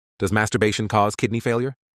Does masturbation cause kidney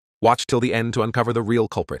failure? Watch till the end to uncover the real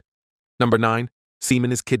culprit. Number 9.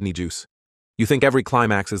 Semen is kidney juice. You think every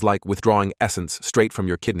climax is like withdrawing essence straight from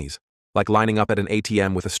your kidneys, like lining up at an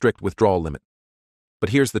ATM with a strict withdrawal limit.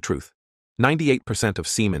 But here's the truth. 98% of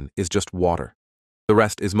semen is just water. The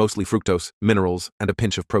rest is mostly fructose, minerals, and a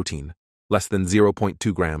pinch of protein. Less than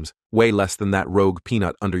 0.2 grams, way less than that rogue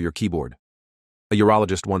peanut under your keyboard. A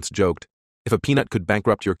urologist once joked, if a peanut could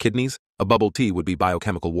bankrupt your kidneys, a bubble tea would be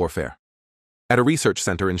biochemical warfare. At a research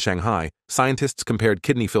center in Shanghai, scientists compared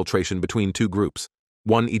kidney filtration between two groups.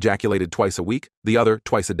 One ejaculated twice a week, the other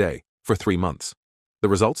twice a day, for 3 months. The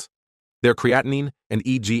results? Their creatinine and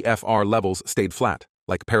EGFR levels stayed flat,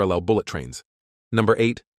 like parallel bullet trains. Number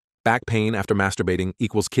 8. Back pain after masturbating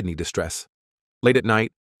equals kidney distress. Late at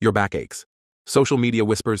night, your back aches. Social media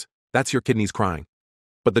whispers, that's your kidneys crying.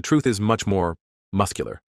 But the truth is much more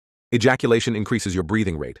muscular. Ejaculation increases your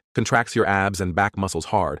breathing rate, contracts your abs and back muscles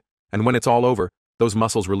hard, and when it's all over, those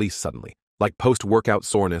muscles release suddenly, like post-workout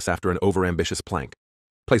soreness after an overambitious plank.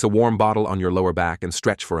 Place a warm bottle on your lower back and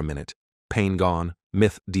stretch for a minute. Pain gone,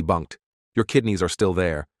 myth debunked. Your kidneys are still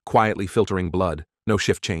there, quietly filtering blood, no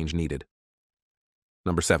shift change needed.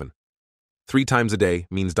 Number 7. 3 times a day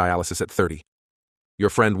means dialysis at 30. Your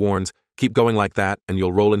friend warns, keep going like that and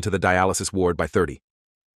you'll roll into the dialysis ward by 30.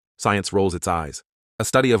 Science rolls its eyes. A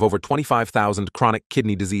study of over 25,000 chronic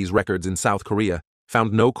kidney disease records in South Korea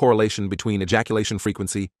found no correlation between ejaculation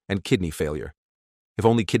frequency and kidney failure. If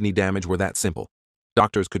only kidney damage were that simple,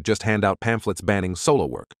 doctors could just hand out pamphlets banning solo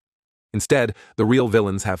work. Instead, the real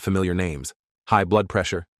villains have familiar names: high blood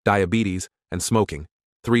pressure, diabetes, and smoking,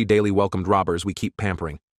 3 daily welcomed robbers we keep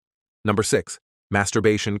pampering. Number 6.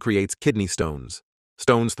 Masturbation creates kidney stones.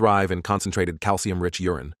 Stones thrive in concentrated calcium-rich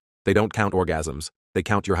urine. They don't count orgasms, they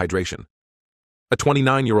count your hydration. A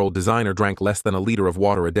 29-year-old designer drank less than a liter of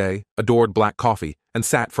water a day, adored black coffee, and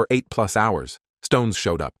sat for 8+ hours. Stones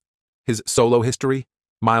showed up. His solo history?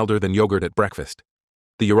 Milder than yogurt at breakfast.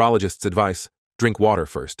 The urologist's advice: drink water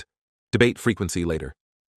first. Debate frequency later.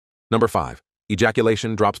 Number 5.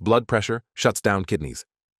 Ejaculation drops blood pressure, shuts down kidneys.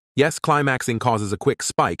 Yes, climaxing causes a quick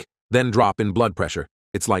spike, then drop in blood pressure.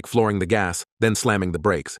 It's like flooring the gas, then slamming the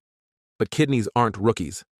brakes. But kidneys aren't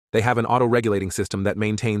rookies. They have an auto-regulating system that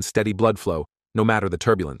maintains steady blood flow, no matter the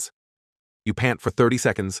turbulence. You pant for 30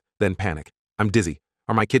 seconds, then panic. I'm dizzy.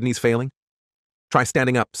 Are my kidneys failing? Try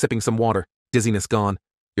standing up, sipping some water. Dizziness gone.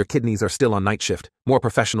 Your kidneys are still on night shift, more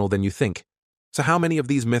professional than you think. So how many of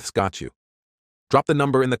these myths got you? Drop the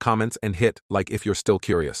number in the comments and hit like if you're still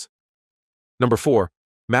curious. Number 4.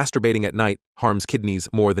 Masturbating at night harms kidneys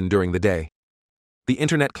more than during the day. The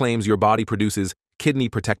internet claims your body produces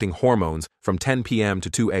kidney-protecting hormones from 10 p.m. to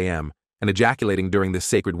 2 a.m., and ejaculating during this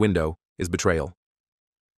sacred window is betrayal.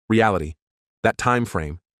 Reality: that time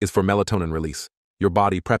frame is for melatonin release, your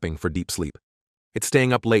body prepping for deep sleep. It's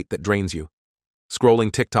staying up late that drains you.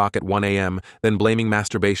 Scrolling TikTok at 1 a.m., then blaming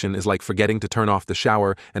masturbation is like forgetting to turn off the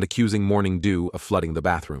shower and accusing morning dew of flooding the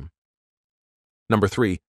bathroom. Number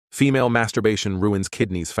 3. Female masturbation ruins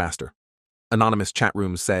kidneys faster. Anonymous chat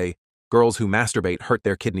rooms say, girls who masturbate hurt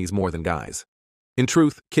their kidneys more than guys. In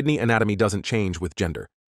truth, kidney anatomy doesn't change with gender.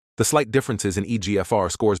 The slight differences in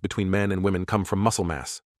EGFR scores between men and women come from muscle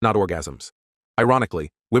mass, not orgasms. Ironically,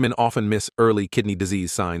 women often miss early kidney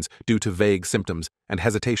disease signs due to vague symptoms and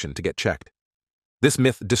hesitation to get checked. This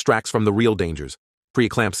myth distracts from the real dangers: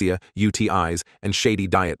 preeclampsia, UTIs, and shady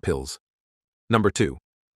diet pills. Number 2.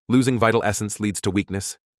 Losing vital essence leads to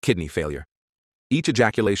weakness, kidney failure. Each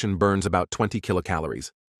ejaculation burns about 20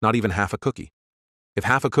 kilocalories, not even half a cookie. If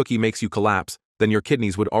half a cookie makes you collapse, then your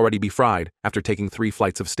kidneys would already be fried after taking 3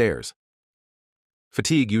 flights of stairs.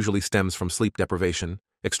 Fatigue usually stems from sleep deprivation,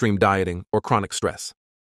 extreme dieting, or chronic stress.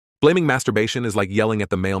 Blaming masturbation is like yelling at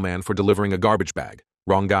the mailman for delivering a garbage bag.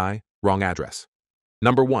 Wrong guy, wrong address.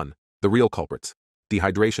 Number 1. The real culprits: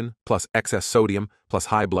 dehydration plus excess sodium plus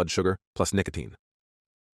high blood sugar plus nicotine.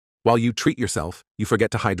 While you treat yourself, you forget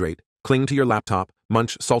to hydrate, cling to your laptop,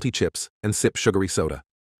 munch salty chips, and sip sugary soda.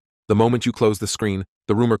 The moment you close the screen,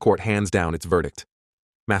 the rumor court hands down its verdict.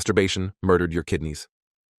 Masturbation murdered your kidneys.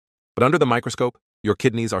 But under the microscope, your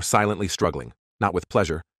kidneys are silently struggling, not with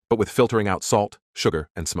pleasure, but with filtering out salt, sugar,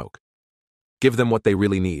 and smoke. Give them what they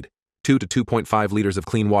really need: 2 to 2.5 liters of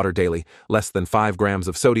clean water daily, less than 5 grams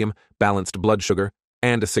of sodium, balanced blood sugar,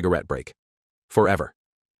 and a cigarette break. Forever.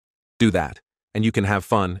 Do that, and you can have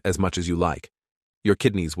fun as much as you like. Your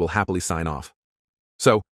kidneys will happily sign off.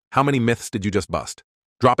 So, how many myths did you just bust?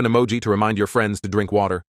 Drop an emoji to remind your friends to drink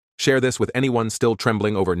water. Share this with anyone still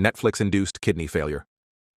trembling over Netflix-induced kidney failure.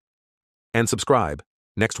 And subscribe.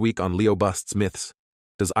 Next week on Leo Busts Myths.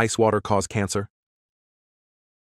 Does ice water cause cancer?